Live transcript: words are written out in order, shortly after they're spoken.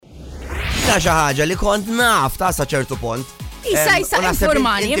Dina xi ħaġa li kont naf ta' sa ċertu punt. Issa,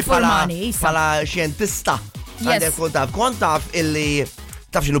 informani. Pala xjentista. Għandek kont taf illi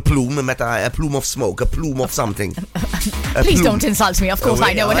taf xinu plume, meta a plume of smoke, a plume of something. Please don't insult me, of course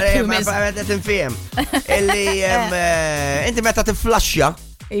I know what a plume is. Meta tinfihem. Illi inti meta tiflaxxa.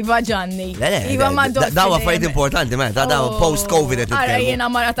 Iva Gianni. Iva maddu. Dawa fajt importanti, meta dawa post-Covid. Ara jena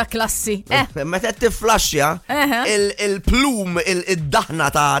mara ta' klassi. Meta tiflaxxa, il-plume, il-daħna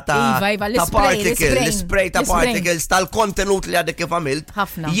ta' particles, l-spray ta' particles tal-kontenut li għadek kif għamilt,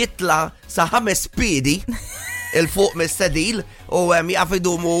 jitla sa' 5 piedi il-fuq mis-sedil u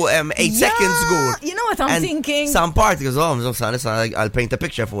jafidumu 8 seconds għur. You know what I'm thinking? Some particles, I'll paint a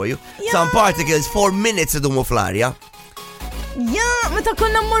picture for you. Some particles 4 minutes idumu fl-arja. Ja, meta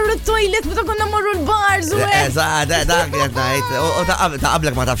konna morru t-toilet, meta konna morru l-bars u dak jgħajt. U ta'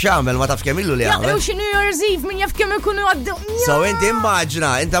 qablek ma tafx għamel, ma tafx kemillu li għamel. Ja, u xinu Year's Eve, min jaf kemm ikunu għaddu. So inti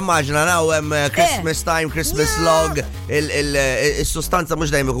immaġna now Christmas time, Christmas log, il-sustanza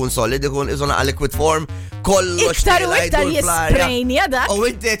mux dajjem ikun solid, ikun izona għal liquid form, kollox iktar u iktar jisprejni għadak. U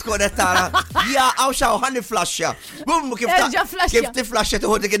inti tkun tara, ja, għaw xaw ħanni flasha. Bum, kif tiflasha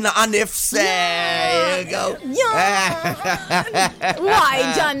tuħu dik inna għanifs.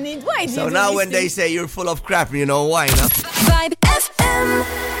 Why, Gianni? Why did you So now when they say you're full of crap, you know why, no?